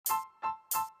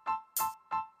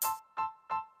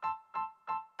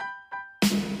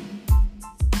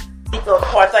the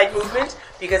apartheid movement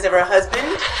because of her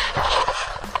husband,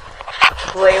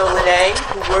 Leo Lenang,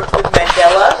 who worked with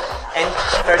Mandela, and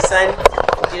her son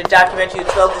did a documentary,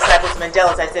 12 Disciples of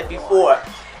Mandela, as I said before.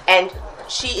 And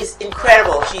she is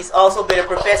incredible. She's also been a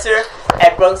professor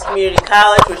at Bronx Community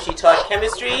College, where she taught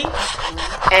chemistry.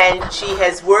 And she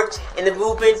has worked in the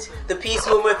movement, the peace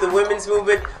movement, the women's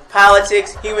movement,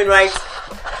 politics, human rights,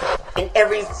 in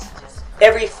every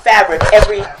fabric,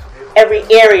 every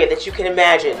area that you can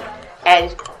imagine.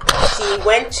 And she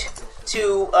went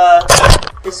to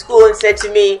the school and said to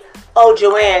me, "Oh,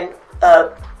 Joanne,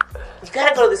 you got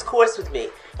to go to this course with me."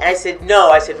 And I said,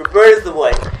 "No." I said, "Roberta's the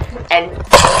one." And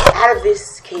out of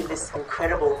this came this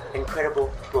incredible,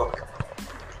 incredible book.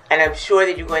 And I'm sure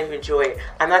that you're going to enjoy it.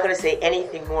 I'm not going to say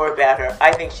anything more about her.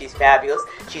 I think she's fabulous.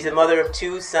 She's a mother of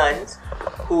 2 sons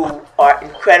who are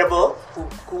incredible,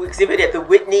 who exhibit at the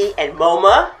Whitney and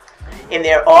MoMA in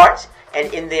their art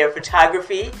and in their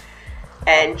photography.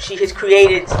 And she has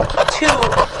created 2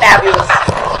 fabulous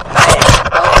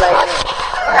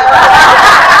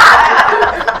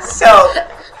So,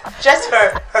 just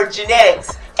her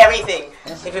genetics, everything,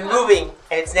 they've been moving,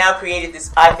 and it's now created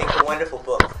this, I think, a wonderful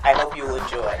book. I hope you will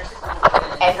enjoy.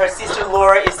 And her sister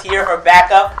Laura is here, her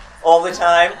backup, all the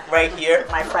time, right here.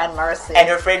 My friend Mercy. And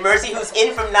her friend Mercy, who's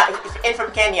in from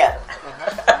Kenya.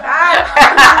 About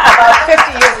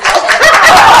 50 years ago.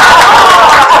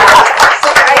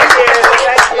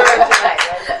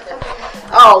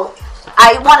 Oh,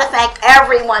 I want to thank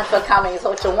everyone for coming.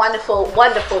 So it's a wonderful,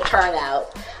 wonderful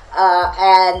turnout.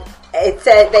 And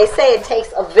they say it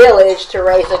takes a village to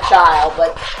raise a child,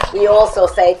 but we also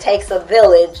say it takes a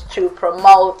village to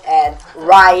promote and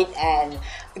write and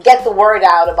get the word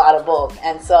out about a book.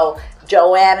 And so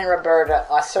Joanne and Roberta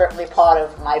are certainly part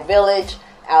of my village,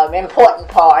 an important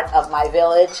part of my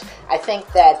village. I think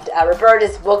that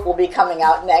Roberta's book will be coming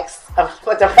out next.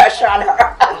 Put the pressure on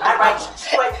her. I write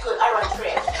quite good. I write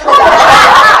trash.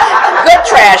 Good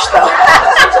trash, though.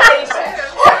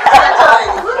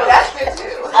 That's good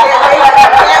too.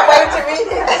 Can't wait to read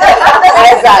it.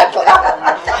 Exactly.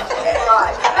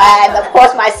 And of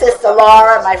course, my sister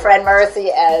Laura, my friend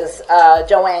Mercy, as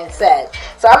Joanne said.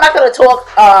 So I'm not going to talk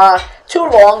too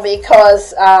long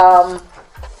because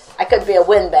I could be a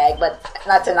windbag, but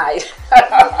not tonight.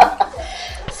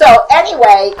 So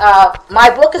anyway, my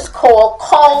book is called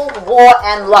Cold War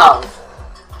and Love.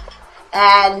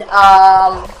 And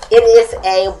it is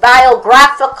a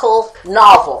biographical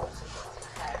novel.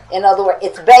 In other words,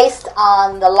 it's based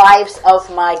on the lives of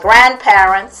my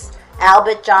grandparents,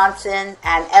 Albert Johnson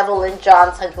and Evelyn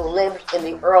Johnson, who lived in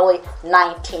the early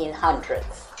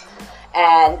 1900s.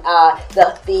 And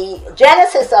the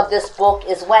genesis of this book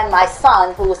is when my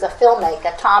son, who was a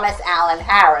filmmaker, Thomas Allen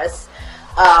Harris,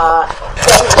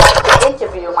 said he wanted to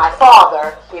interview my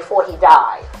father before he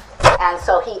died. And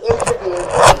so he interviewed,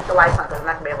 the lights on, I'm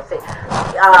not going to be able to see.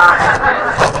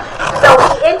 So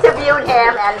he interviewed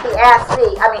him, and he asked me,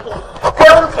 he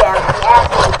filmed him, and he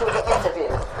asked me to do the interview.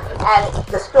 And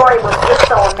the story was just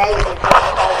so amazing. He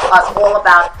told us all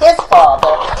about his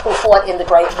father, who fought in the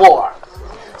Great War.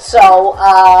 So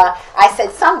I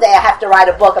said, someday I have to write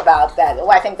a book about that.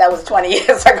 Well, I think that was 20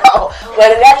 years ago.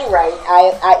 But at any rate,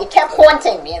 it kept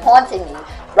haunting me.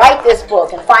 Write this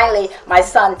book. And finally, my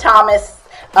son Thomas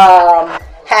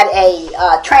had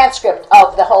a transcript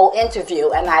of the whole interview.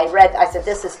 And I said,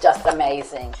 this is just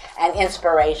amazing and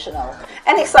inspirational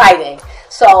and exciting.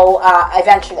 So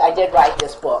eventually I did write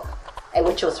this book,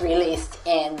 which was released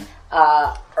in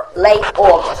late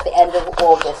August, the end of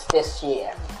August this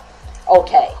year.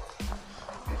 Okay.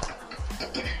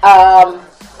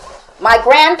 My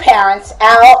grandparents,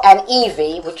 Al and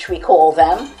Evie, which we call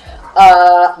them,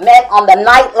 met on the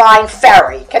Nightline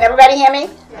Ferry. Can everybody hear me?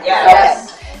 Yes.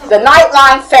 Okay. The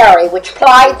Nightline Ferry, which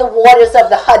plied the waters of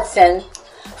the Hudson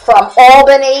from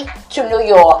Albany to New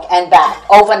York and back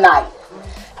overnight.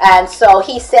 And so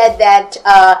he said that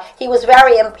he was a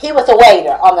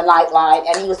waiter on the Nightline,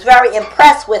 and he was very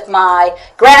impressed with my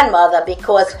grandmother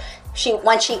because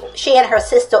when she and her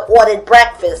sister ordered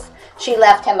breakfast, she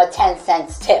left him a 10-cent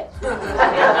tip.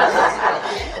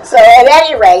 So at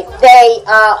any rate,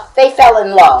 they fell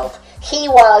in love. He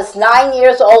was 9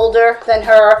 years older than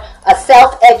her, a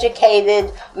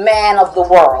self-educated man of the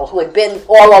world who had been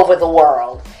all over the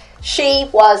world. She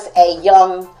was a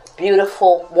young,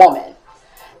 beautiful woman.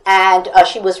 And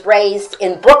she was raised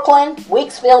in Brooklyn,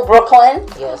 Weeksville, Brooklyn.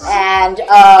 Yes. And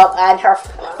her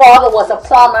father was a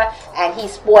plumber, and he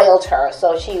spoiled her.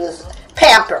 So she was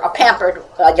a pampered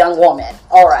young woman.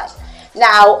 All right.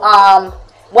 Now,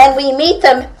 when we meet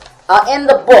them in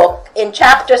the book, in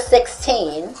chapter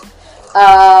 16,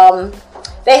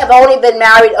 They have only been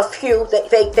married a few.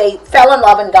 They fell in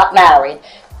love and got married,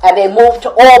 and they moved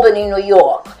to Albany, New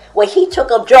York, where he took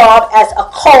a job as a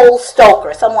coal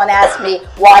stoker. Someone asked me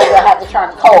why they have the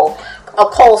term coal. A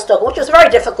coal stoker, which was a very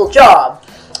difficult job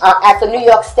at the New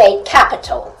York State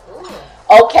Capitol.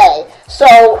 Okay, so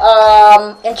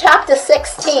in chapter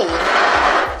 16,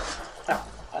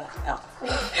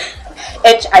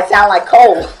 I sound like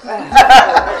coal.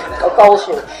 A coal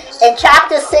shoe. In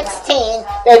chapter 16,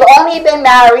 they've only been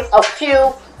married a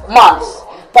few months,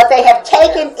 but they have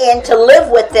taken in to live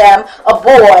with them a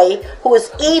boy who is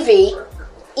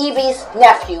Evie's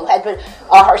nephew, had been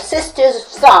her sister's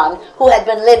son, who had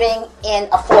been living in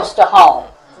a foster home.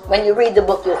 When you read the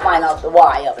book, you'll find out the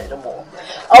why of it more.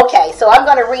 Okay, so I'm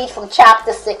going to read from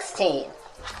chapter 16.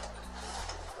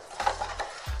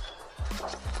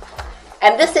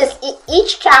 And this is,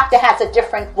 each chapter has a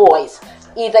different voice.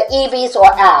 Either Evie's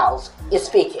or Al's is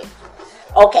speaking.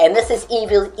 Okay, and this is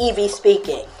Evie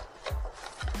speaking.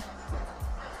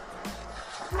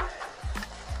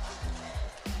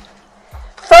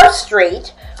 First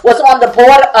Street was on the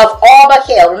border of Arbor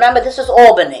Hill. Remember, this is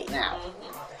Albany now.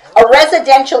 A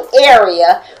residential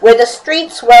area where the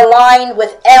streets were lined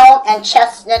with elm and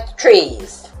chestnut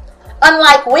trees.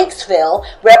 Unlike Wicksville,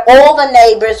 where all the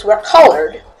neighbors were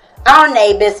colored, our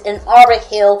neighbors in Arbor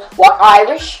Hill were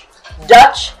Irish,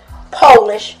 Dutch,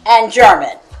 Polish, and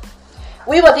German.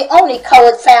 We were the only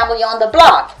colored family on the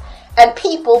block, and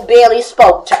people barely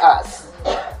spoke to us.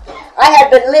 I had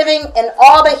been living in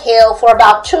Arbor Hill for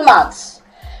about 2 months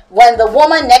when the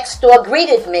woman next door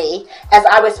greeted me as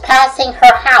I was passing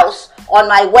her house on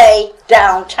my way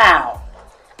downtown.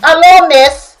 "Hello,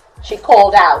 miss," she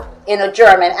called out in a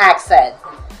German accent.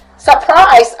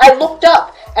 Surprised, I looked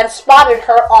up and spotted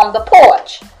her on the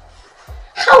porch.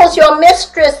 "How was your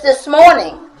mistress this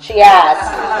morning?" she asked.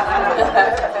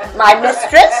 "My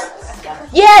mistress?"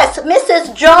 "Yes,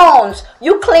 Mrs. Jones.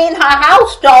 You clean her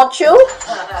house, don't you?"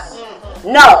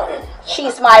 "No,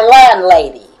 she's my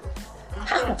landlady."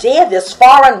 How dare this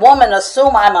foreign woman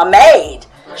assume I'm a maid?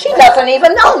 She doesn't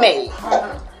even know me.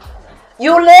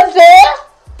 "You live there?"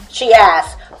 she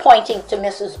asked, pointing to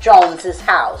Mrs. Jones's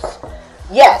house.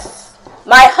 "Yes,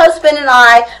 my husband and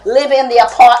I live in the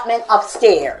apartment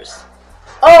upstairs."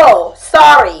 "Oh,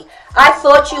 sorry, I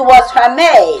thought you was her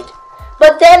maid.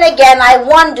 But then again, I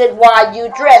wondered why you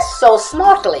dressed so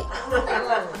smartly."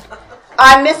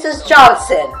 "I'm Mrs.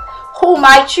 Johnson. Who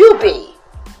might you be?"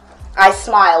 I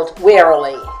smiled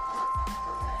wearily.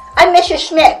 "I'm Mrs.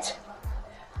 Schmidt."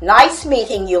 "Nice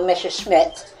meeting you, Mrs.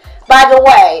 Schmidt. By the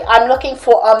way, I'm looking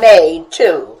for a maid,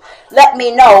 too. Let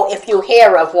me know if you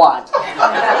hear of one."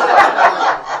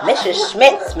 Mrs.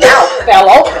 Schmidt's mouth fell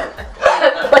open,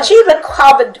 but she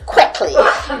recovered quickly.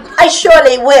 "I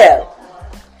surely will."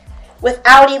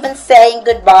 Without even saying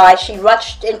goodbye, she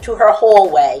rushed into her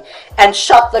hallway and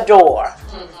shut the door.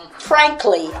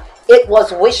 Frankly, it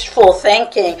was wishful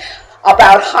thinking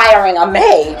about hiring a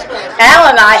maid. Al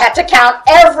and I had to count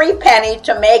every penny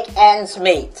to make ends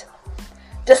meet.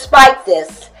 Despite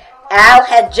this, Al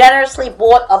had generously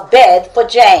bought a bed for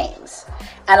James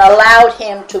and allowed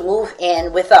him to move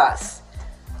in with us.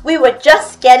 We were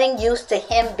just getting used to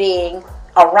him being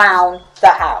around the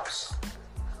house.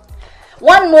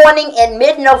 One morning in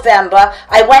mid-November,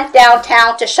 I went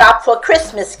downtown to shop for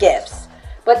Christmas gifts,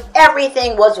 but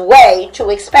everything was way too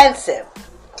expensive.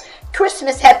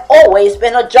 Christmas had always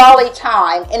been a jolly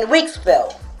time in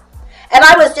Wicksville, and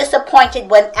I was disappointed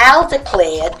when Al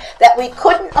declared that we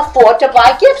couldn't afford to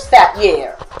buy gifts that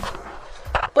year.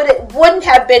 But it wouldn't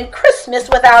have been Christmas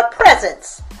without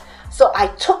presents, so I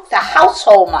took the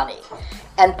household money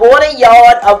and bought a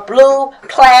yard of blue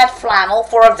plaid flannel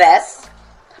for a vest,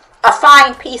 a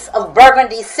fine piece of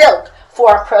burgundy silk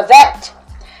for a cravat,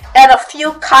 and a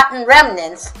few cotton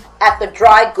remnants at the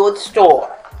dry goods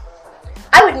store.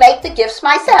 I would make the gifts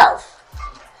myself.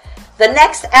 The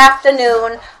next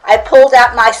afternoon, I pulled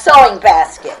out my sewing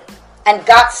basket and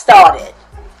got started.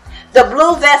 The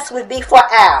blue vest would be for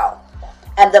Al,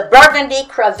 and the burgundy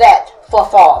cravat for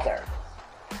Father.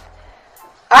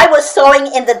 I was sewing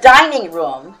in the dining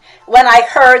room when I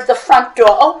heard the front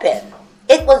door open.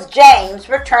 It was James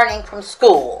returning from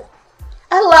school.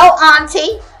 "Hello,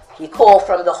 Auntie," he called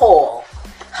from the hall.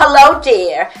 "Hello,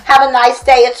 dear. Have a nice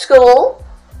day at school?"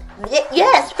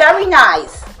 "Yes, very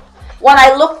nice." When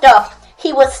I looked up,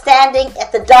 he was standing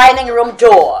at the dining room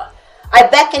door. I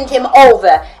beckoned him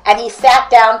over, and he sat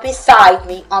down beside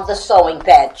me on the sewing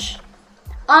bench.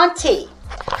 "Auntie,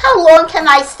 how long can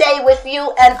I stay with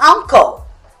you and Uncle?"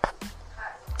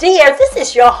 "Dear, this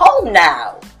is your home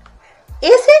now."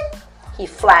 "Is it?" He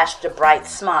flashed a bright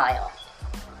smile.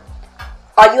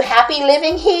 "Are you happy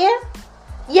living here?"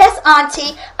 Yes,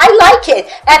 Auntie, I like it,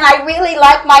 and I really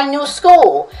like my new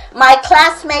school. My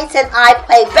classmates and I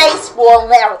play baseball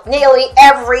nearly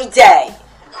every day.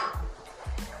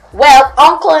 Well,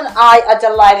 Uncle and I are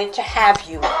delighted to have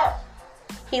you.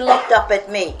 He looked up at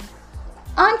me.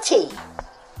 Auntie,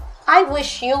 I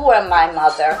wish you were my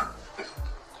mother.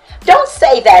 Don't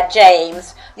say that,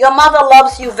 James. Your mother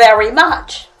loves you very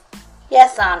much.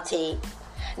 Yes, Auntie.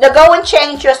 Now go and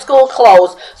change your school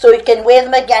clothes so you can wear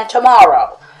them again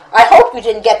tomorrow. I hope you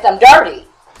didn't get them dirty.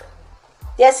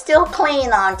 They're still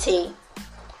clean, Auntie.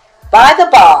 By the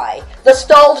by, the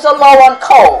stoves are low on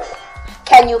coal.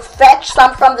 Can you fetch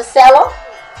some from the cellar?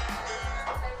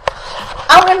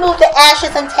 I'll remove the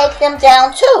ashes and take them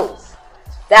down too.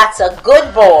 That's a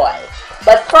good boy.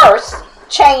 But first,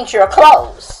 change your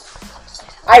clothes.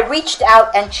 I reached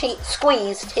out and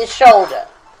squeezed his shoulder.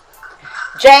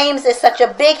 James is such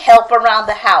a big help around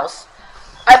the house.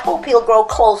 I hope he'll grow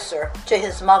closer to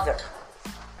his mother.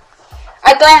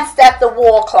 I glanced at the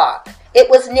wall clock. It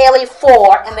was nearly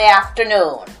 4 in the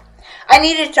afternoon. I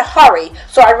needed to hurry,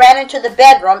 so I ran into the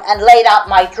bedroom and laid out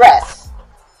my dress,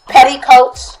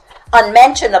 petticoats,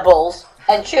 unmentionables,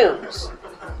 and shoes.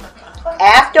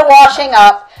 After washing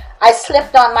up, I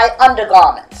slipped on my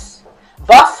undergarments,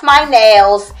 buffed my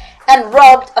nails, and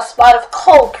rubbed a spot of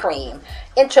cold cream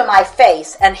into my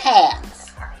face and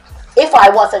hands. If I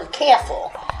wasn't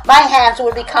careful, my hands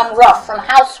would become rough from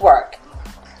housework,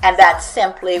 and that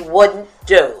simply wouldn't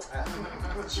do.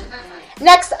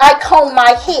 Next, I combed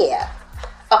my hair,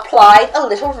 applied a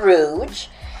little rouge,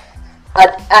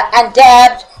 and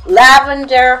dabbed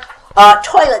lavender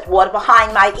toilet water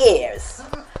behind my ears,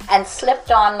 and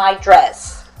slipped on my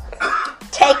dress.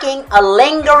 Taking a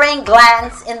lingering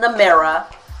glance in the mirror,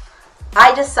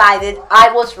 I decided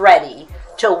I was ready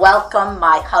to welcome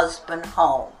my husband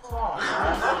home.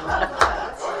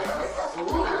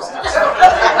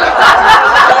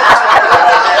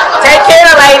 Take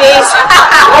care, ladies.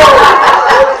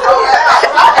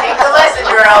 Take the lesson,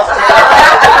 girls.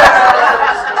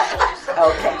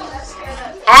 Okay.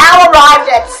 Al arrived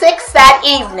at 6 that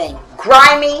evening,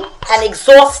 grimy and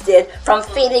exhausted from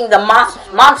feeding the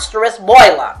monstrous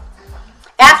boiler.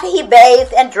 After he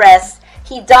bathed and dressed,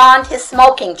 he donned his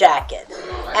smoking jacket,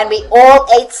 and we all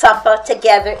ate supper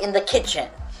together in the kitchen.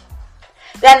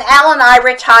 Then Al and I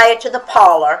retired to the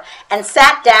parlor and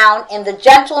sat down in the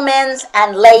gentlemen's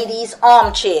and ladies'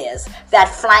 armchairs that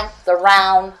flanked the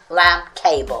round lamp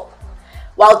table,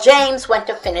 while James went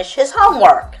to finish his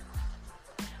homework.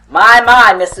 My,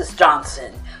 Mrs.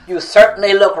 Johnson, you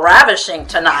certainly look ravishing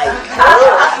tonight.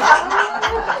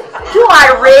 Do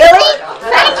I really?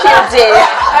 Thank you, dear.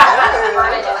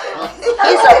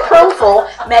 His approval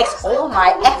makes all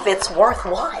my efforts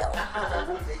worthwhile.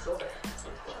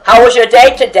 How was your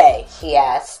day today? He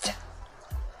asked.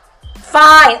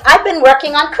 Fine, I've been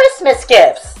working on Christmas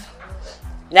gifts.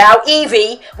 Now,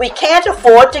 Evie, we can't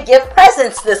afford to give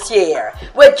presents this year.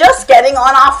 We're just getting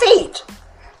on our feet.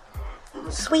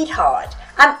 Sweetheart,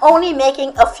 I'm only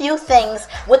making a few things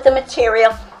with the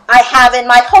material I have in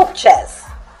my hope chest.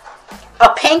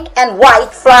 A pink and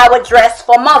white flower dress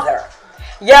for Mother,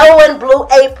 yellow and blue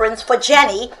aprons for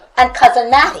Jenny and Cousin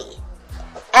Mattie,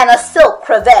 and a silk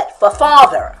cravat for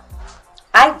Father.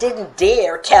 I didn't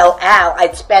dare tell Al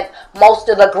I'd spent most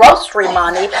of the grocery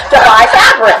money to buy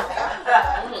fabric.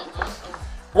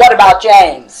 What about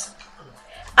James?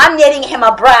 I'm knitting him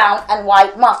a brown and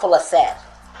white muffler set.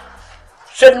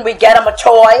 Shouldn't we get him a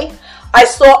toy? I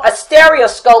saw a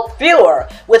stereoscope viewer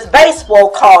with baseball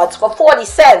cards for 40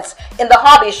 cents in the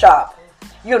hobby shop.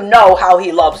 You know how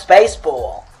he loves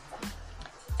baseball.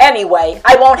 Anyway,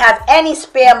 I won't have any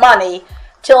spare money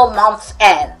till month's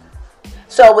end,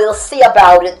 so we'll see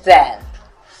about it then.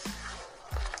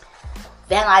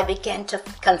 Then I began to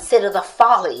consider the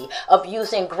folly of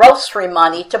using grocery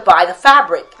money to buy the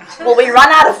fabric. Will we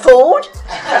run out of food?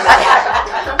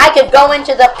 I could go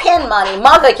into the pin money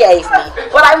Mother gave me,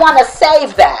 but I want to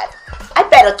save that. I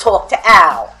better talk to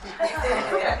Al.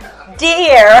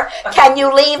 Dear, can you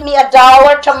leave me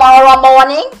 $1 tomorrow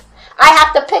morning? I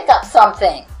have to pick up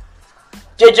something.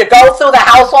 Did you go through the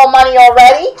household money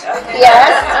already?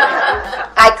 Yes.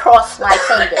 I crossed my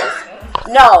fingers.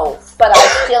 No, but I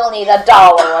still need $1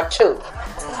 or $2.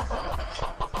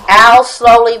 Al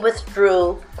slowly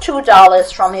withdrew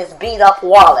 $2 from his beat-up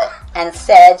wallet and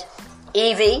said,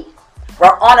 Evie,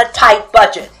 we're on a tight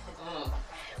budget.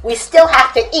 We still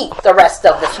have to eat the rest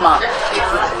of this month.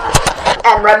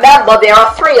 And remember, there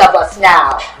are 3 of us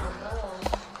now.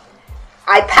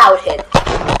 I pouted.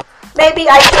 Maybe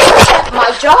I should have kept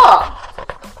my job.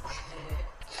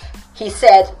 He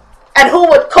said, and who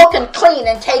would cook and clean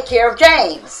and take care of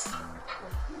James?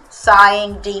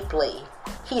 Sighing deeply,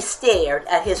 he stared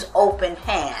at his open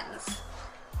hands.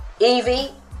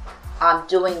 Evie, I'm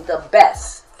doing the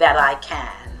best that I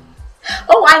can.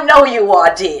 Oh, I know you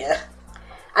are, dear.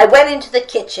 I went into the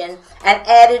kitchen and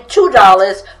added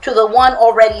 $2 to the one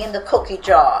already in the cookie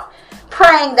jar,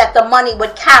 praying that the money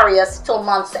would carry us till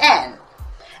month's end,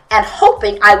 and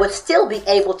hoping I would still be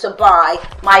able to buy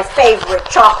my favorite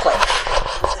chocolate.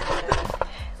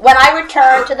 When I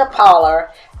returned to the parlor,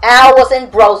 Al was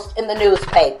engrossed in the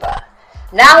newspaper.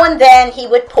 Now and then he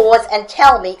would pause and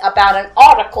tell me about an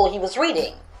article he was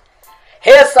reading.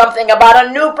 Here's something about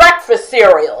a new breakfast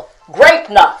cereal,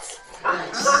 Grape Nuts.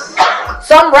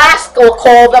 Some rascal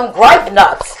called them Gripe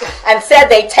Nuts and said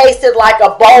they tasted like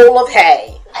a bowl of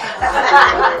hay.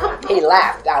 He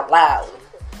laughed out loud.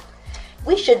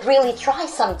 We should really try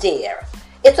some, dear.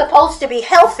 It's supposed to be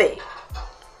healthy.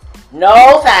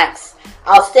 No, thanks.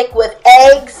 I'll stick with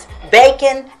eggs,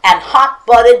 bacon, and hot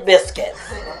buttered biscuits.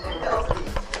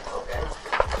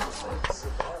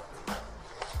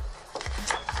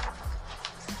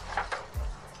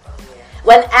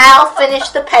 When Al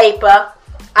finished the paper,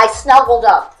 I snuggled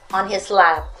up on his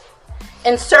lap.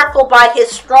 Encircled by his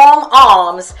strong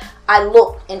arms, I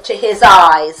looked into his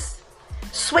eyes.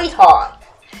 Sweetheart,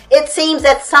 it seems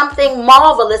that something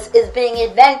marvelous is being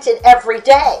invented every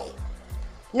day.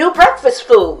 New breakfast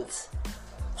foods,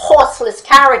 horseless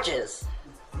carriages,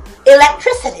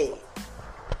 electricity,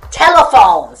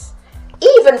 telephones,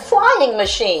 even flying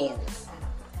machines.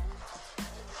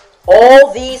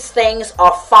 All these things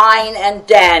are fine and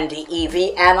dandy,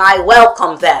 Evie, and I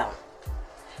welcome them.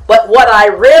 But what I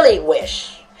really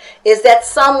wish is that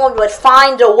someone would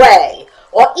find a way,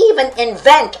 or even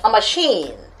invent a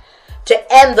machine, to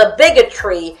end the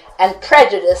bigotry and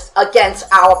prejudice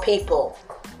against our people.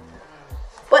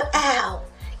 But Al,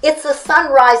 it's the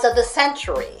sunrise of the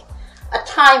century, a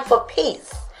time for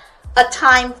peace, a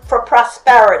time for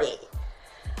prosperity,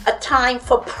 a time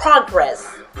for progress.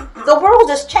 The world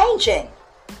is changing.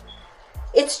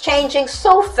 It's changing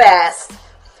so fast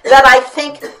that I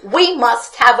think we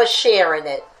must have a share in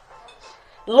it.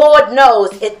 Lord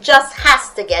knows it just has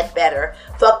to get better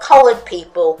for colored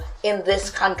people in this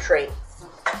country.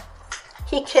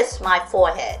 He kissed my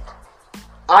forehead.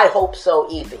 I hope so,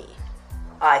 Evie.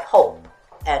 I hope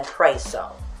and pray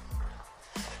so.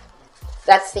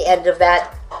 That's the end of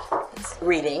that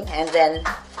reading, and then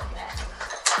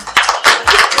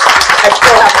I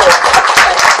still have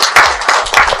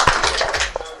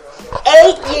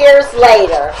 8 years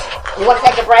later. You want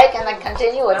to take a break and then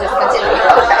continue, or just continue?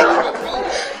 Okay.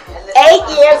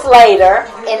 8 years later,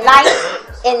 in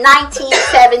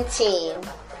 1917,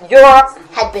 Europe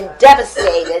had been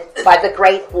devastated by the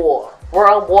Great War,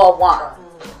 World War I.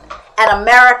 And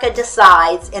America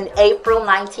decides in April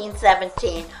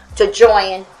 1917 to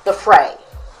join the fray.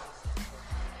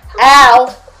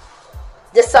 Al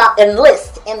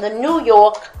enlists in the New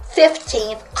York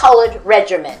 15th Colored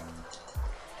Regiment.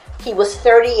 He was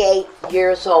 38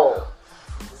 years old,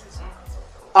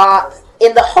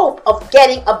 in the hope of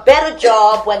getting a better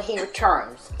job when he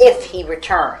returns, if he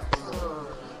returns.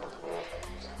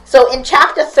 So in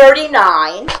chapter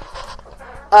 39,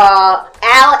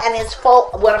 Al and his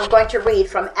what I'm going to read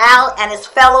from Al and his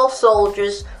fellow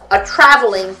soldiers are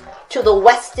traveling to the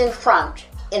Western Front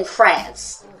in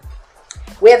France,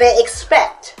 where they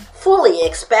fully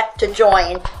expect to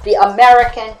join the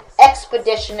American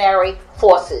Expeditionary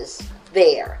Forces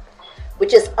there,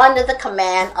 which is under the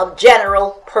command of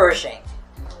General Pershing.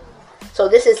 So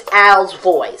this is Al's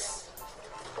voice.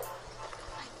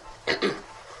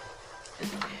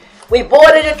 We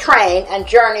boarded a train and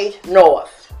journeyed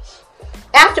north.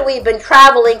 After we'd been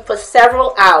traveling for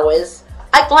several hours,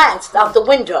 I glanced out the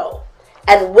window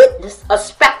and witnessed a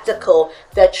spectacle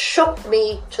that shook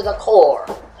me to the core.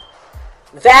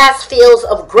 Vast fields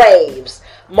of graves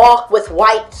marked with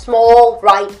small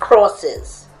white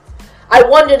crosses. I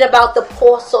wondered about the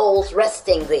poor souls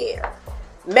resting there.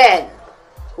 Men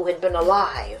who had been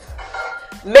alive.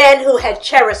 Men who had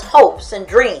cherished hopes and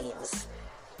dreams.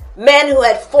 Men who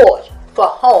had fought for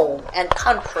home and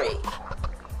country.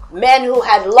 Men who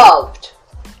had loved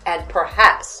and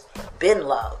perhaps been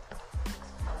loved.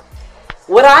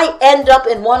 Would I end up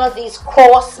in one of these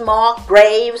cross-marked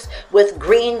graves with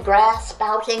green grass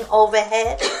spouting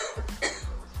overhead?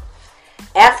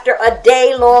 After a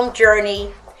day-long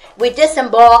journey, we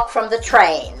disembarked from the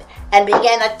train and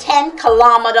began a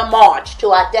 10-kilometer march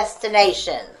to our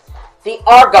destination, the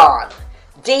Argonne,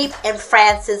 deep in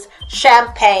France's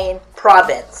Champagne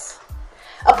province.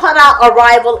 Upon our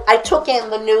arrival, I took in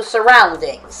the new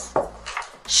surroundings.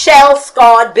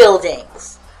 Shell-scarred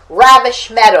buildings, ravished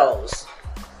meadows,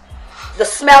 the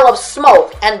smell of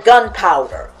smoke and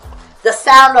gunpowder, the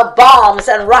sound of bombs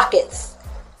and rockets,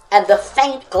 and the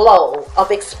faint glow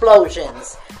of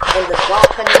explosions in the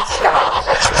darkening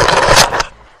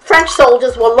sky. French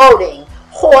soldiers were loading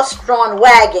horse-drawn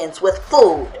wagons with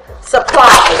food,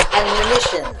 supplies, and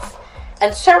munitions,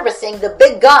 and servicing the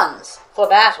big guns for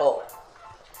battle.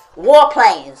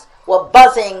 Warplanes were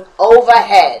buzzing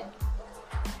overhead.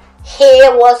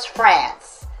 Here was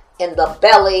France in the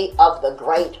belly of the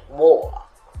Great War.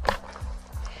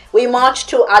 We marched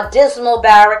to our dismal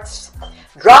barracks,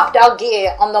 dropped our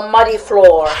gear on the muddy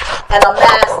floor, and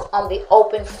amassed on the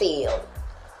open field.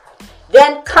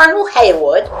 Then Colonel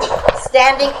Haywood,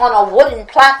 standing on a wooden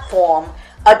platform,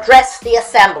 addressed the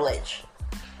assemblage.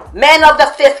 Men of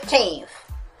the 15th,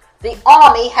 the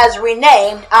Army has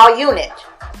renamed our unit.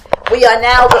 We are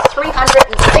now the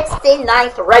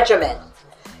 369th Regiment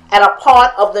and a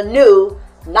part of the new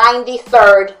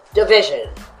 93rd Division.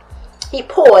 He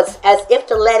paused as if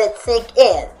to let it sink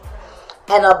in,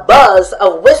 and a buzz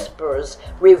of whispers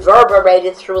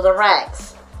reverberated through the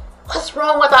ranks. What's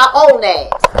wrong with our old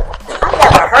names? I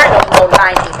never heard of no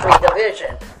 93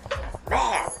 Division.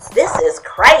 Man, this is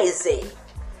crazy.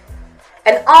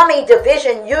 An Army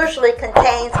division usually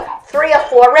contains 3 or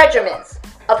 4 regiments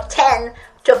of 10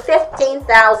 to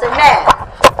 15,000 men.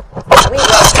 We were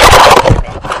a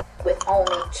regiment with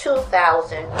only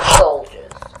 2,000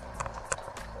 soldiers.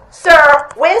 Sir,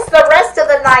 where's the rest of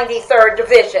the 93rd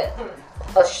Division?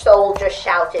 A soldier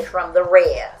shouted from the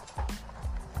rear.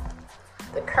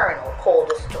 The colonel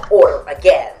called us to order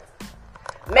again.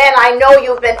 Men, I know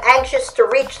you've been anxious to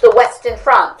reach the Western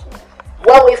Front.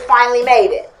 Well, we finally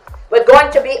made it. We're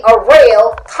going to be a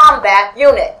real combat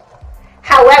unit.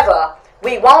 However,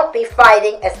 we won't be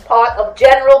fighting as part of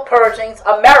General Pershing's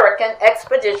American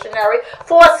Expeditionary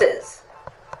Forces.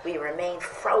 We remained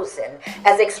frozen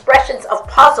as expressions of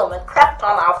puzzlement crept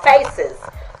on our faces.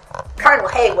 Colonel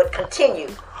Haywood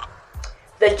continued.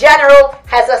 The general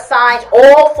has assigned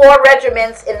all 4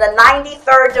 regiments in the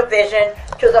 93rd Division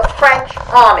to the French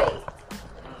Army.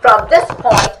 From this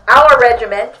point, our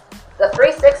regiment, the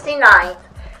 369th,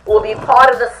 will be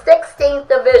part of the 16th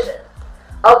Division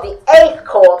of the 8th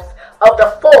Corps of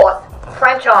the 4th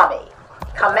French Army,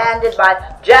 commanded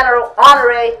by General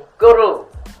Henri Gouraud.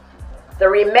 The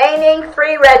remaining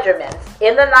 3 regiments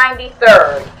in the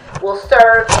 93rd will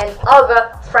serve in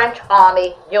other French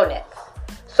Army units.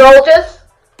 Soldiers,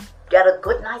 get a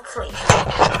good night's sleep.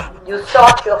 You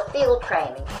start your field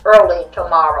training early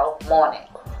tomorrow morning.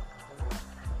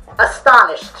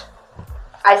 Astonished,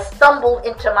 I stumbled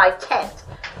into my tent,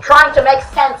 trying to make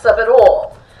sense of it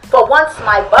all. For once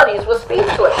my buddies were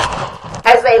speechless,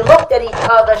 as they looked at each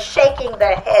other, shaking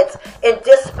their heads in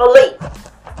disbelief.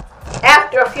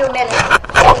 After a few minutes,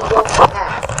 Eddie Wilson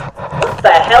asked, "What the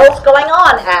hell's going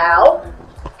on, Al?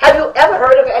 Have you ever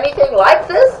heard of anything like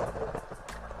this?"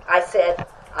 I said,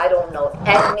 "I don't know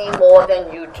any more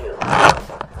than you do."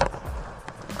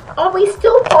 "Are we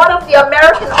still part of the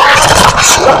American Army?"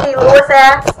 Lucky Lewis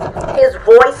asked, his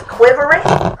voice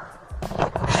quivering.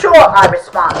 "Sure," I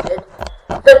responded.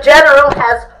 "The general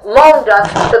has loaned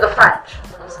us to the French."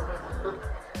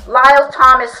 Lyle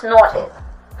Thomas snorted.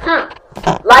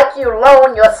 Like you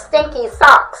loan your stinky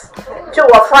socks to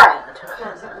a friend."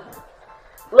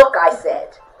 "Look," I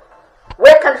said,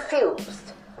 "we're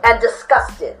confused and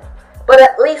disgusted, but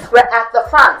at least we're at the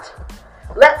front.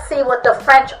 Let's see what the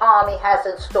French Army has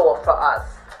in store for us."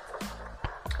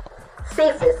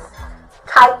 Cephas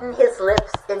tightened his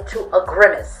lips into a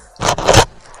grimace.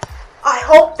 "I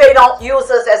hope they don't use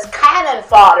us as cannon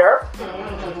fodder."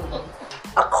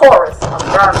 A chorus of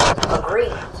murmurs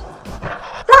agreed.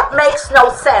 "That makes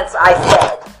no sense," I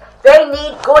said. "They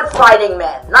need good fighting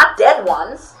men, not dead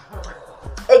ones."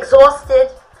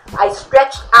 Exhausted, I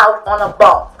stretched out on a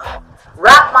bunk,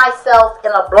 wrapped myself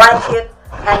in a blanket,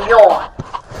 and yawned.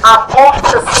 I'm off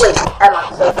to sleep, and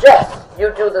I suggest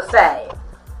you do the same.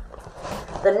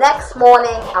 The next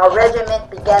morning, our regiment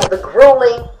began the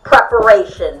grueling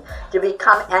preparation to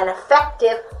become an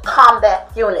effective combat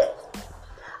unit.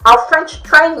 Our French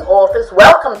training office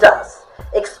welcomed us,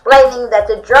 explaining that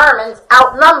the Germans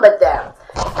outnumbered them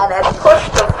and had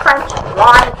pushed the French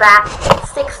line back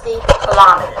 60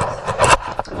 kilometers.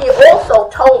 He also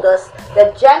told us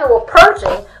that General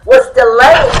Pershing was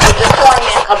delaying the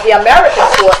deployment of the American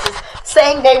forces,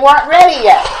 saying they weren't ready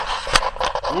yet.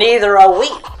 "Neither are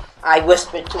we," I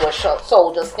whispered to a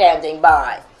soldier standing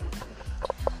by.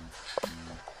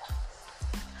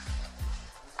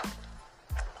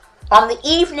 On the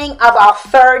evening of our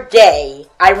 3rd day,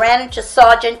 I ran into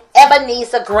Sergeant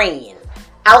Ebenezer Green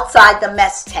outside the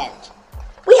mess tent.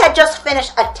 We had just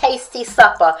finished a tasty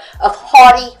supper of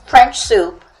hearty French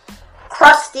soup,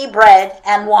 crusty bread,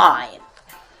 and wine.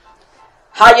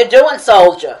 "How you doing,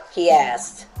 soldier?" he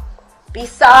asked.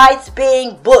 "Besides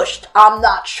being bushed, I'm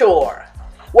not sure.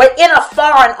 We're in a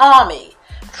foreign army,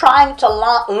 trying to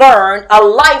learn a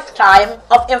lifetime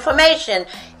of information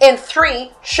in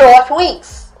 3 short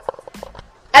weeks.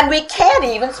 And we can't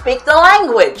even speak the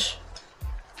language.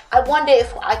 I wonder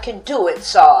if I can do it,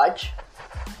 Sarge."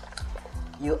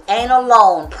 "You ain't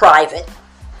alone, Private.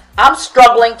 I'm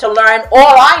struggling to learn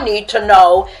all I need to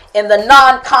know in the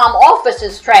non-com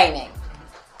officers training."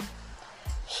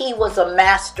 He was a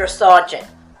master sergeant.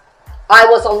 I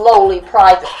was a lowly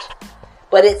private,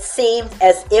 but it seemed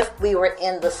as if we were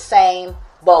in the same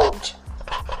boat.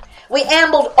 We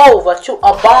ambled over to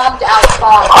a bombed-out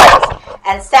farmhouse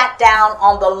and sat down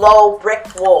on the low brick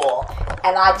wall,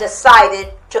 and I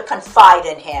decided to confide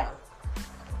in him.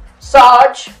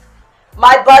 "Sarge,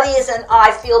 my buddies and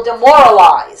I feel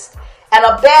demoralized and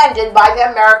abandoned by the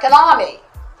American Army."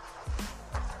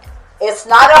 "It's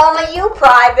not only you,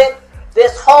 Private.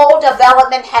 This whole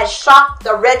development has shocked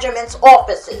the regiment's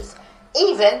officers,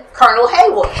 even Colonel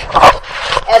Haywood.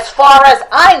 As far as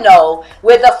I know,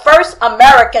 we're the first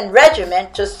American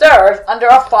regiment to serve under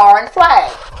a foreign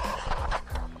flag."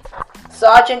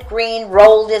 Sergeant Green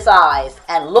rolled his eyes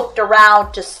and looked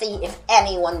around to see if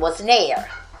anyone was near.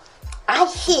 "I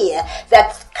hear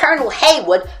that Colonel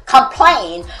Haywood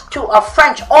complained to a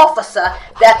French officer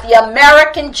that the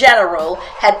American general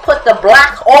had put the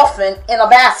black orphan in a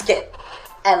basket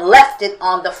and left it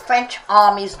on the French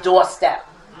army's doorstep.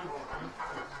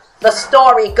 The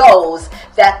story goes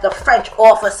that the French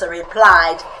officer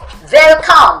replied,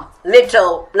 'Welcome,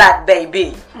 little black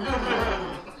baby.'"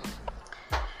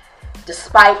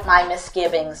 Despite my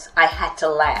misgivings, I had to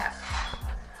laugh.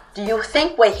 "Do you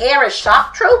think we're here as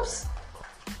shock troops?"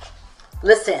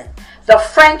 "Listen, the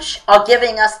French are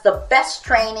giving us the best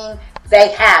training they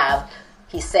have,"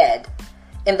 he said.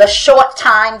 "In the short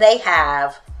time they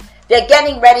have, they're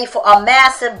getting ready for a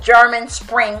massive German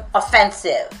spring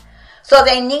offensive. So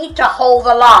they need to hold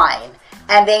the line,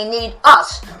 and they need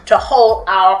us to hold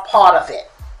our part of it."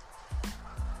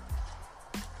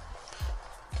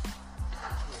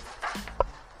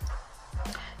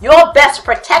 "Your best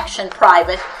protection,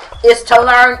 Private, is to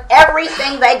learn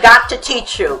everything they got to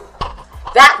teach you.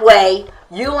 That way,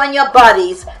 you and your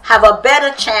buddies have a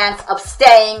better chance of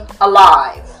staying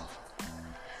alive.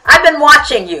 I've been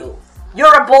watching you.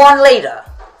 You're a born leader.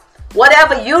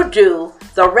 Whatever you do,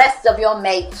 the rest of your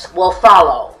mates will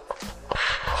follow."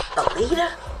 "A leader?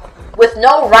 With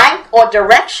no rank or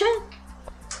direction?"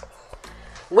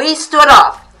 We stood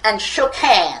up and shook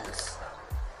hands.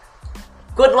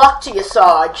 "Good luck to you,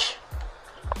 Sarge.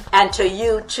 And to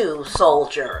you too,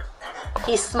 soldier."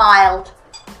 He smiled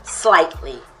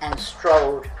slightly and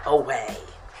strode away.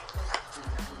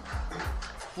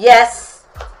 Yes,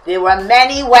 there were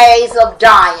many ways of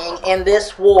dying in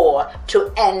this war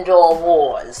to end all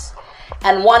wars,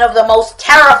 and one of the most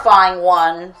terrifying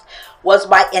ones was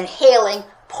by inhaling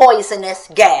poisonous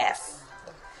gas.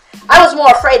 I was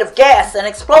more afraid of gas than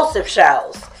explosive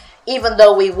shells, even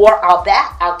though we wore our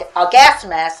gas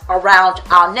masks around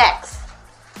our necks.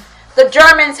 The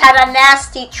Germans had a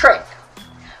nasty trick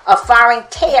of firing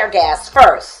tear gas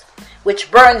first,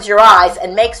 which burns your eyes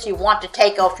and makes you want to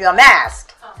take off your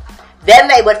mask. Then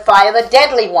they would fire the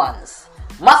deadly ones,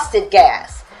 mustard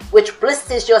gas, which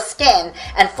blisters your skin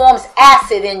and forms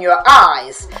acid in your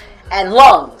eyes and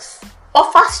lungs,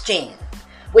 or phosgene,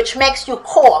 which makes you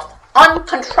cough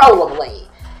uncontrollably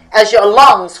as your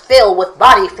lungs fill with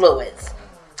body fluids.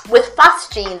 With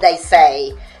phosgene, they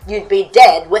say, you'd be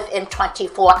dead within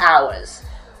 24 hours,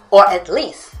 or at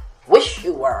least wish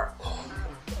you were.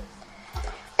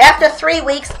 After 3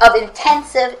 weeks of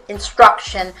intensive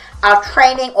instruction, our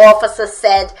training officer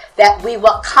said that we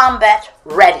were combat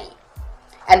ready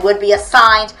and would be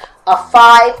assigned a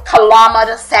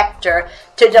 5-kilometer sector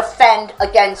to defend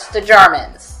against the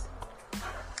Germans.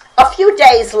 A few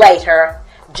days later,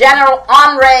 General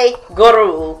Henri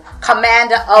Gouraud,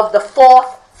 commander of the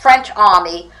 4th French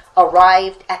Army,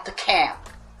 arrived at the camp,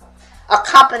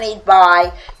 accompanied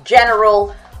by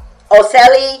General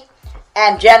Ocelli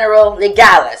and General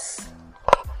Legalis.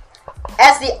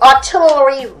 As the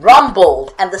artillery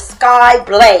rumbled and the sky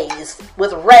blazed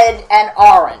with red and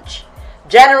orange,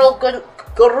 General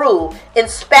Gouraud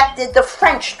inspected the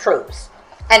French troops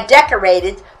and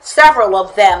decorated several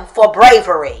of them for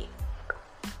bravery.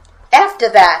 After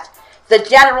that, the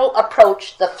general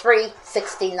approached the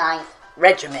 369th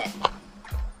Regiment.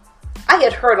 I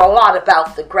had heard a lot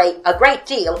about a great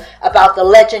deal about the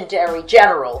legendary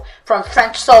general from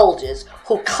French soldiers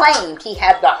who claimed he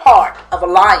had the heart of a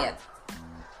lion.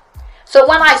 So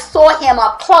when I saw him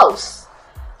up close,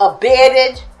 a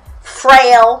bearded,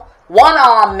 frail,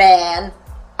 one-armed man,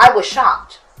 I was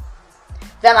shocked.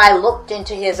 Then I looked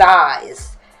into his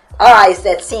eyes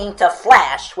that seemed to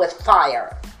flash with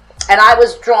fire, and I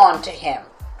was drawn to him.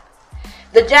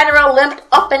 The general limped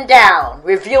up and down,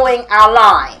 reviewing our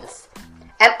lines,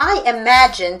 and I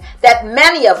imagined that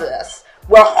many of us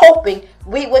were hoping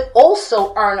we would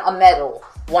also earn a medal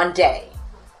one day.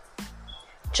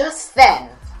 Just then,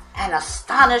 an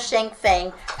astonishing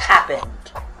thing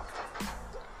happened.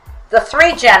 The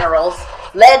three generals,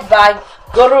 led by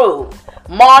Guru,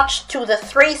 marched to the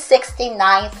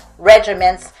 369th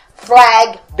Regiment's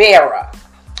flag bearer,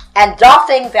 and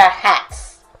doffing their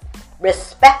hats,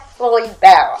 respectfully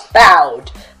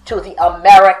bowed to the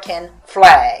American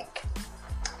flag.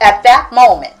 At that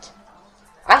moment,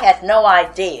 I had no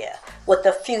idea what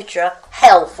the future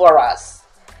held for us,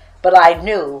 but I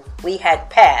knew we had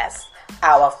passed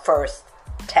our first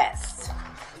test.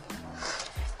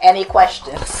 Any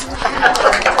questions?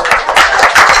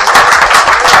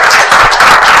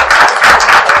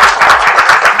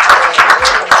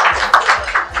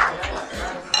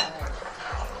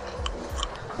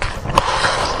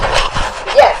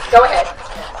 Yes, go ahead.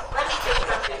 Let me say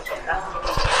something.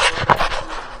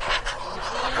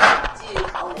 You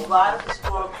did a lot of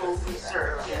historical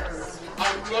research,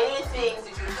 and many things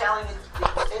that you're telling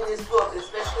in this book,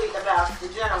 especially about the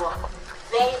general,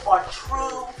 they are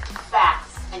true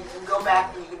facts, and you can go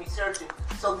back and you can research it.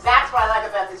 So that's what I like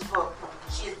about this book.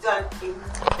 She has done a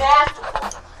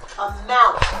masterful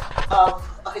amount of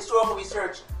historical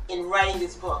research in writing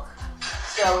this book.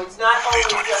 So it's not only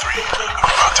just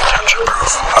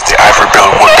of the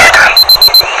Ivory-billed woodpecker.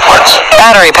 Once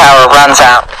battery power runs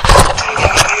out.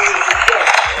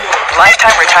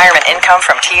 Lifetime retirement income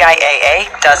from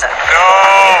TIAA doesn't.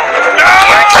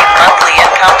 Guaranteed monthly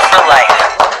income for life.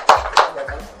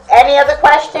 Any other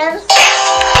questions?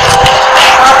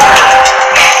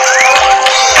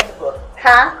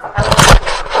 Huh?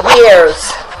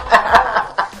 Years.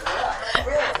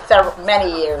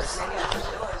 Many years.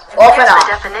 Off and Here's the on.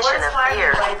 definition of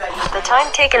year. The time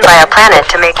taken by a planet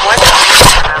to make one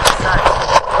rotation around the sun.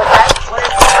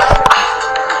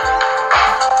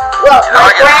 Well,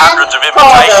 I get hundreds of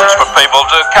invitations for people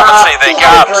to come and see their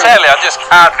garden. Sadly, I just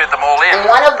can't fit them all in.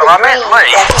 One of the But I met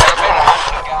Lee.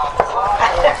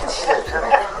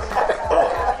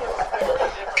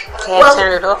 Can't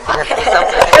turn it off.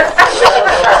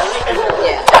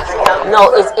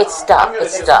 No, it's stuck.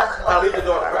 It's stuck.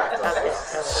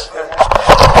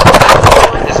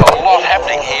 There's a lot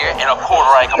happening here in a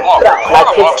quarter-acre block. My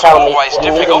Quarter kids blocks tell are me always you need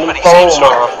a difficult, new but he seems to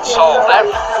phone, have solved that.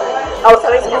 Oh,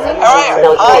 somebody's busy? How are you?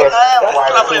 No chairs.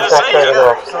 Lovely to He's not see turning you.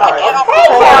 it off.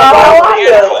 How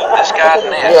beautiful this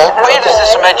garden is. Yeah. Where does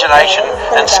this imagination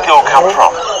and skill come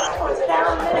from?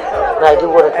 And I do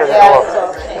want to turn it off.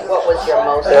 What was your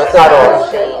most No, it's not on.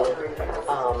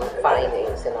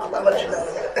 findings and all that? The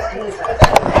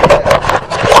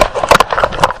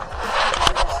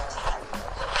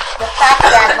fact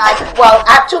that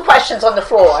I have two questions on the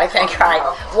floor, I think, right?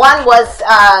 One was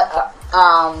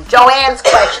Joanne's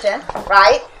question,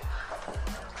 right?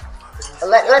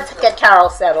 Let's get Carol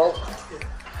settled.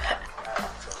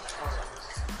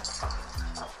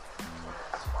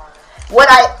 What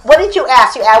did you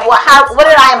ask? You asked, what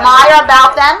did I admire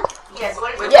about them? yes.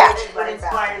 What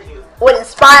inspired you? What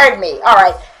inspired me? All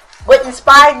right. What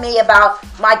inspired me about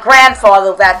my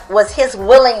grandfather, that was his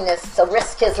willingness to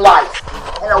risk his life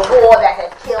in a war that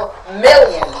had killed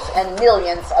millions and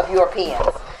millions of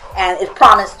Europeans. And it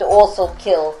promised to also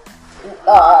kill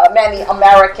many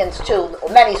Americans too,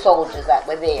 many soldiers that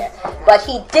were there. But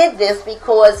he did this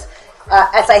because,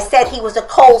 as I said, he was a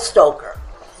coal stoker.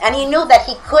 And he knew that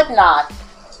he could not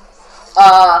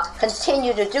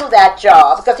continue to do that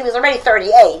job because he was already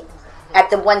 38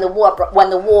 when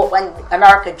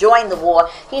America joined the war.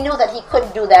 He knew that he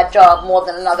couldn't do that job more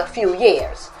than another few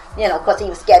years, because he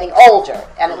was getting older,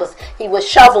 and he was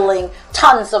shoveling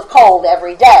tons of coal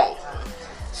every day.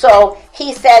 So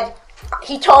he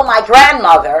told my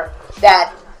grandmother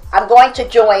that I'm going to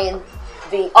join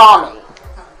the army.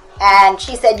 And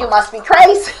she said, "You must be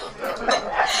crazy."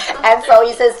 And so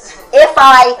he says, if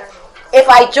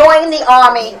I join the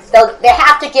army, they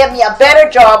have to give me a better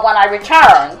job when I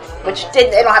return,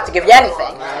 they don't have to give you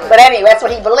anything. But anyway, that's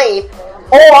what he believed.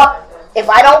 Or if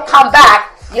I don't come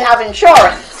back, you have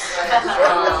insurance.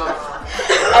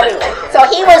 Anyway, so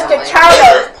he was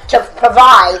determined to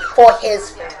provide for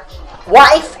his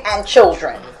wife and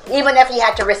children, even if he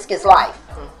had to risk his life.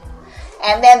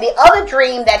 And then the other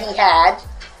dream that he had,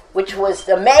 which was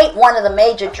one of the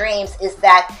major dreams, is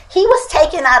that he was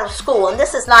taken out of school. And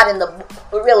this is not in the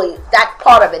really, that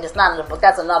part of it is not in the book.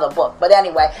 That's another book. But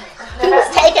anyway, he was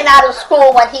taken out of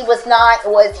school when he was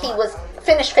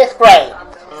finished 5th grade,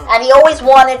 and he always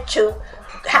wanted to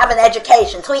have an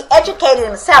education. So he educated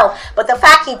himself, but the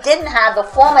fact he didn't have the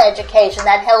formal education,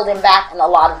 that held him back in a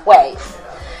lot of ways.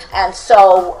 And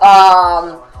so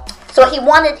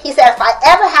he said, if I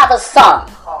ever have a son,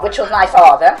 which was my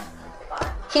father,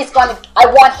 I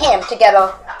want him to get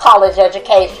a college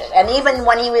education. And even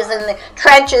when he was in the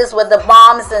trenches with the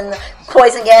bombs and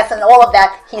poison gas and all of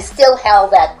that, he still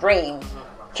held that dream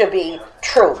to be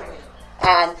true.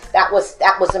 And that was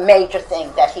a major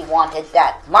thing, that he wanted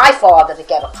my father to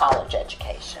get a college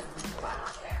education.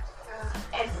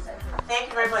 And thank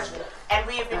you very much. And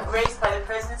we have been graced by the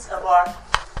presence of our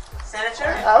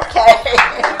senator. Okay.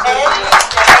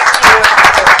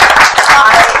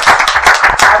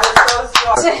 I was so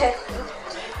sorry.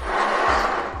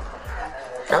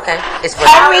 Okay. It's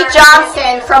Henry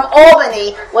Johnson from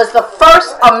Albany was the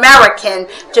first American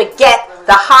to get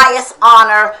the highest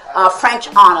honor, French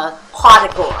honor, Croix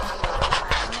de Guerre.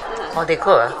 Croix de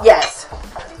Guerre? Yes.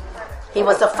 He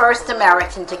was the first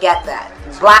American to get that,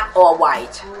 black or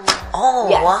white. Oh,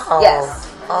 yes. wow. Yes.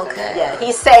 Okay. Yeah,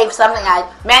 he saved something like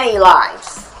many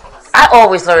lives. I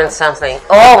always learn something.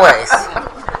 Always.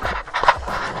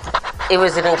 It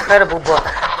was an incredible book.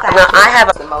 Now, I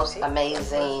have the most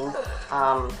amazing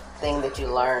thing that you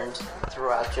learned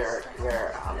throughout your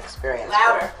experience?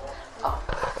 Louder.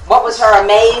 What was her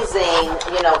amazing,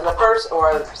 the first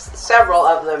or several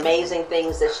of the amazing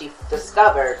things that she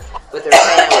discovered with her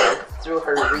family through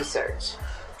her research?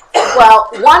 Well,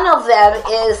 one of them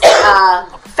is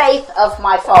faith of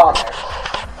my father.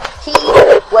 He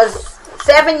was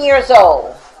 7 years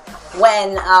old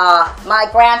when my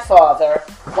grandfather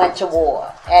went to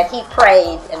war, and he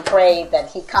prayed and prayed that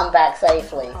he'd come back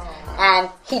safely. And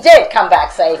he did come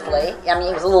back safely. I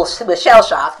mean, he was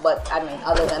shell-shocked, but I mean,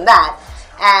 other than that.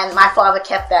 And my father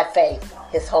kept that faith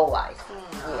his whole life.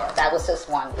 Yeah, that was just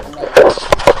one amazing.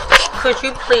 Could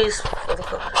you please,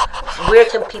 where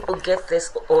can people get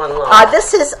this online?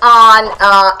 This is on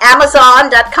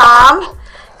Amazon.com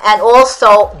and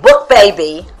also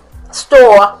BookBaby,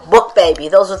 store BookBaby.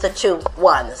 Those are the two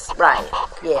ones, right?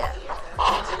 Yeah.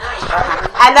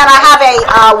 And then I have a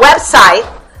website,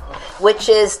 which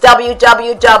is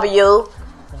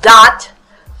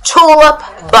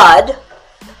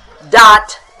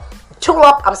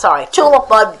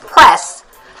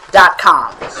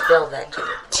tulipbudpress.com. Spell that to me.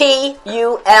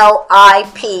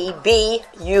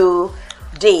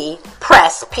 TULIPBUD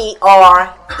press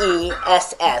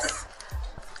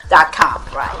PRESS.com.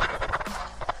 Right.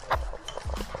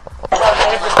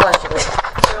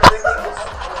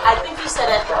 I think you said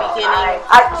at the beginning.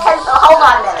 Hold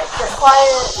on a minute. Just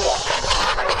quiet. Yeah.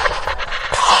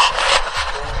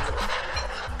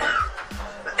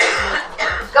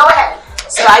 Go ahead.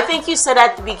 So I think you said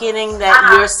at the beginning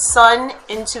that your son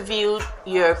interviewed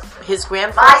his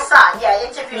grandfather. My son,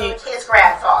 interviewed his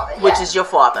grandfather, which is your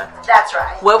father. That's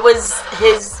right. What was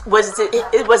was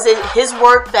it his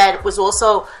work that was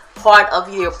also part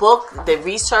of your book, the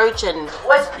research and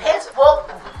was his book?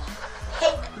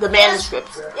 The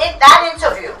manuscripts. That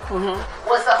interview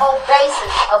was the whole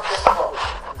basis of this book.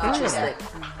 Interesting.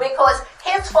 Because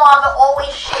his father always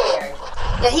shared.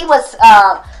 Yeah, he was,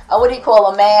 what do you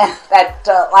call a man that,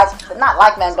 not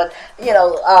like men, but,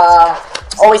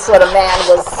 always thought a man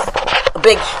was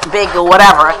big or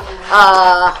whatever.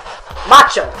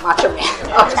 Macho man.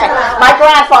 Okay. My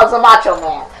grandfather's a macho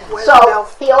man. So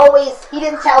he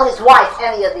didn't tell his wife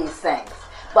any of these things.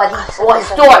 Or his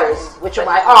daughters, which are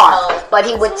my aunt, but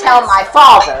he would tell my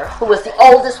father, who was the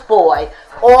oldest boy,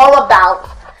 all about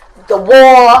the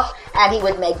war, and he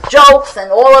would make jokes and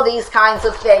all of these kinds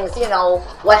of things,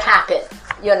 what happened,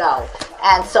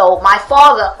 And so my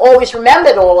father always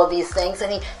remembered all of these things,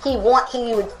 and he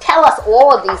would tell us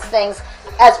all of these things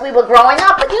as we were growing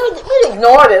up, but you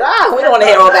ignored it. We don't want to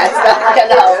hear all that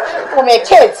stuff, when we're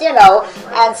kids,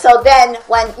 And so then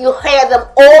when you hear them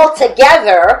all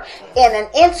together in an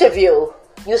interview,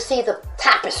 you see the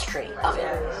tapestry of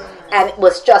it. And it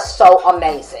was just so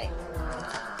amazing.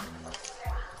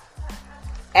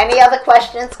 Any other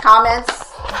questions,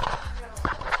 comments?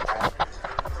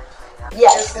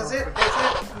 Yes.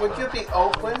 Would you be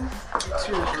open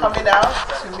to coming out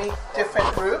to meet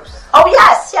different groups? Oh,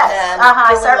 yes. And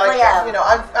I certainly am.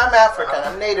 I'm African.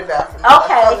 I'm native African.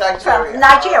 Okay. I'm from Nigeria. From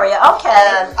Nigeria, okay.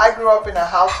 And I grew up in a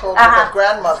household with a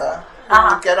grandmother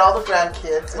who would get all the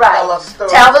grandkids and Right. tell a story.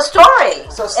 Tell the story.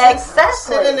 So exactly.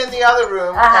 sitting in the other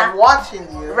room Uh-huh. and watching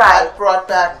you Right. that brought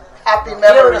back happy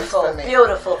memories Beautiful, for me.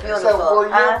 beautiful, beautiful. So will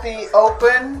you be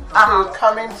open Uh-huh. to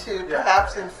coming to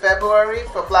perhaps in February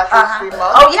for Black Uh-huh. History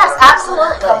Month? Oh yes,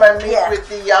 absolutely. Come and meet Yeah. with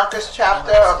the Yonkers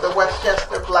chapter of the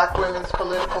Westchester Black Women's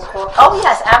Political Caucus. Oh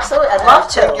yes, absolutely. I'd love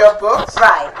to. Bring your books.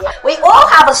 Right. Yeah. We all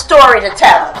have a story to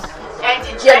tell. And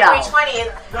in You January know.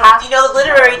 20th, you know the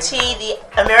literary tea,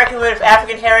 the American Women of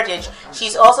African Heritage,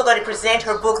 she's also going to present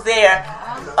her book there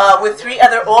with 3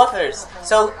 other authors.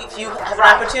 So if you have an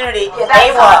opportunity, Yeah,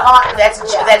 that's AWA,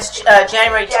 yeah. that's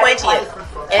January 20th.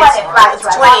 And 20th, right, it's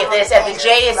right. 20th, and it's at the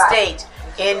J Estate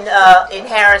in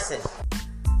Harrison.